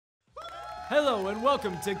Hello and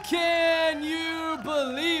welcome to Can You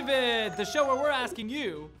Believe It? The show where we're asking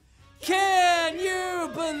you, can you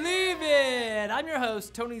believe it? I'm your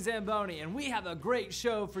host, Tony Zamboni, and we have a great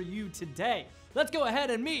show for you today. Let's go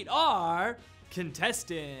ahead and meet our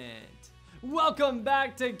contestant. Welcome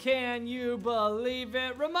back to Can You Believe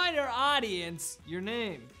It? Remind our audience your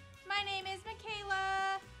name. My name is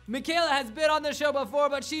Michaela. Michaela has been on the show before,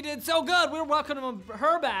 but she did so good. We're welcoming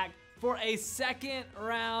her back for a second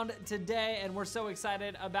round today, and we're so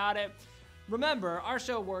excited about it. Remember, our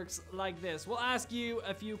show works like this. We'll ask you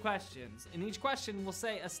a few questions. In each question, we'll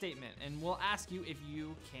say a statement, and we'll ask you if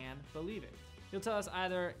you can believe it. You'll tell us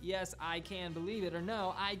either, yes, I can believe it, or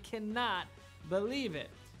no, I cannot believe it.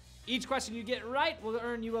 Each question you get right will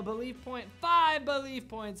earn you a belief point, 5 belief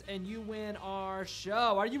points, and you win our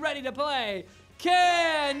show. Are you ready to play?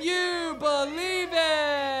 Can you believe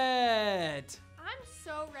it? I'm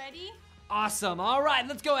so ready. Awesome. All right,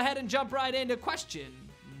 let's go ahead and jump right into question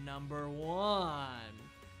number 1.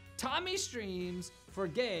 Tommy Streams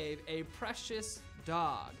forgave a precious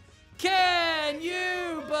dog. Can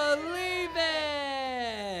you believe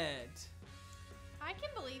it? I can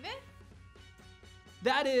believe it.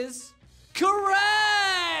 That is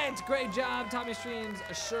correct! Great job, Tommy Streams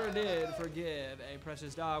sure did forgive a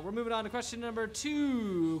precious dog. We're moving on to question number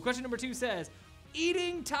 2. Question number 2 says,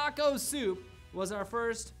 eating taco soup was our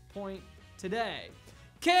first point today.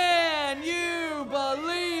 Can you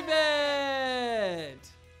believe it?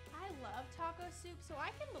 I love taco soup, so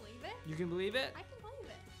I can believe it. You can believe it? I can believe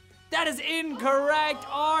it. That is incorrect.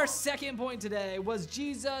 Our second point today was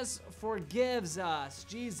Jesus forgives us.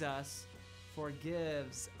 Jesus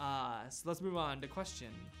forgives us. Let's move on to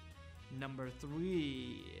question number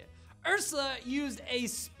 3. Ursula used a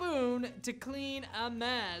spoon to clean a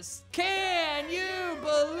mess. Can you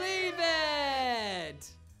believe it?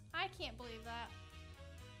 I can't believe that.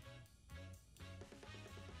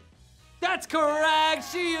 That's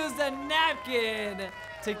correct. She used a napkin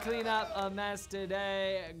to clean up a mess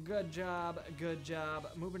today. Good job, good job.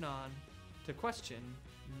 Moving on to question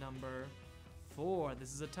number 4.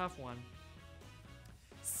 This is a tough one.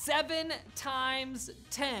 7 times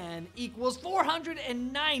 10 equals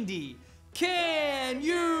 490. Can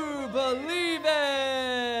you believe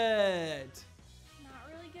it? Not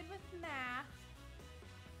really good with math,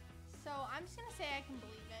 so I'm just gonna say I can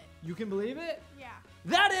believe it. You can believe it? Yeah.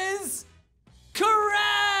 That is correct!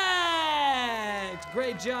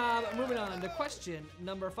 Great job. Moving on to question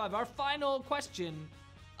number 5. Our final question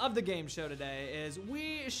of the game show today is,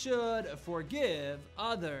 we should forgive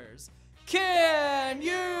others. Can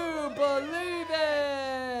you believe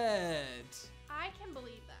it? I can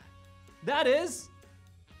believe that. That is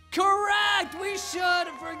correct! We should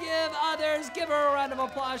forgive others. Give her a round of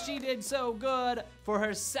applause. She did so good for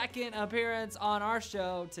her second appearance on our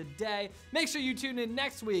show today. Make sure you tune in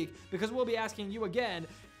next week because we'll be asking you again,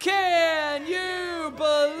 can you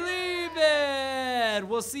believe it?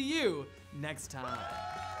 We'll see you next time.